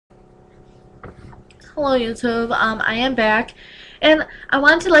Hello YouTube, I am back and I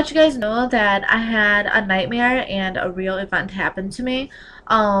wanted to let you guys know that I had a nightmare and a real event happened to me.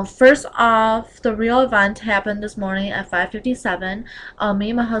 First off, the real event happened this morning at 5:57. Me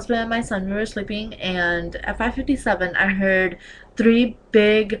and my husband and my son, we were sleeping, and at 5:57 I heard three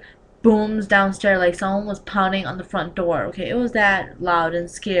big booms downstairs, like someone was pounding on the front door. Okay, it was that loud and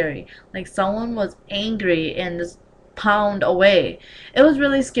scary, like someone was angry and just pound away. It was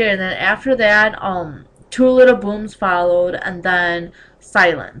really scary. And then after that, two little booms followed, and then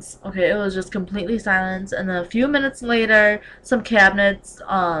silence. Okay, it was just completely silence. And then a few minutes later, some cabinets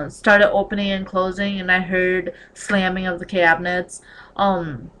started opening and closing, and I heard slamming of the cabinets.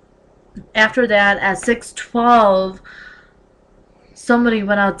 After that, at 6:12, somebody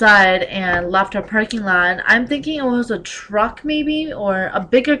went outside and left our parking lot. I'm thinking it was a truck maybe or a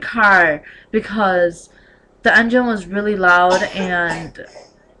bigger car because the engine was really loud, and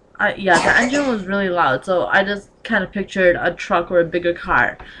yeah, the engine was really loud, so I just kind of pictured a truck or a bigger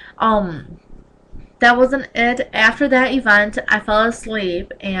car. That wasn't it. After that event, I fell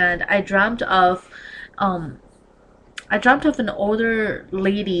asleep and um I dreamt of an older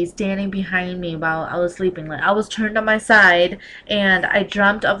lady standing behind me while I was sleeping. Like I was turned on my side, and I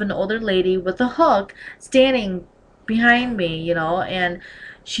dreamt of an older lady with a hook standing behind me, and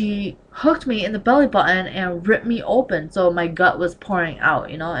she hooked me in the belly button and ripped me open, so my gut was pouring out,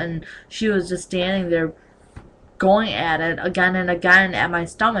 and she was just standing there going at it again and again at my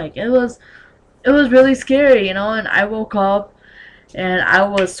stomach. It was really scary, and I woke up and I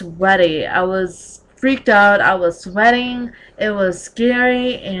was sweaty. I was freaked out. I was sweating. It was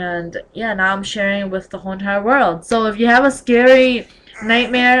scary, and yeah, now I'm sharing with the whole entire world. So if you have a scary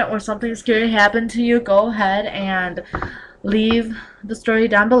nightmare or something scary happened to you, go ahead and leave the story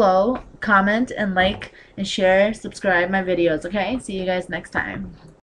down below. Comment and like and share, subscribe my videos, okay? See you guys next time.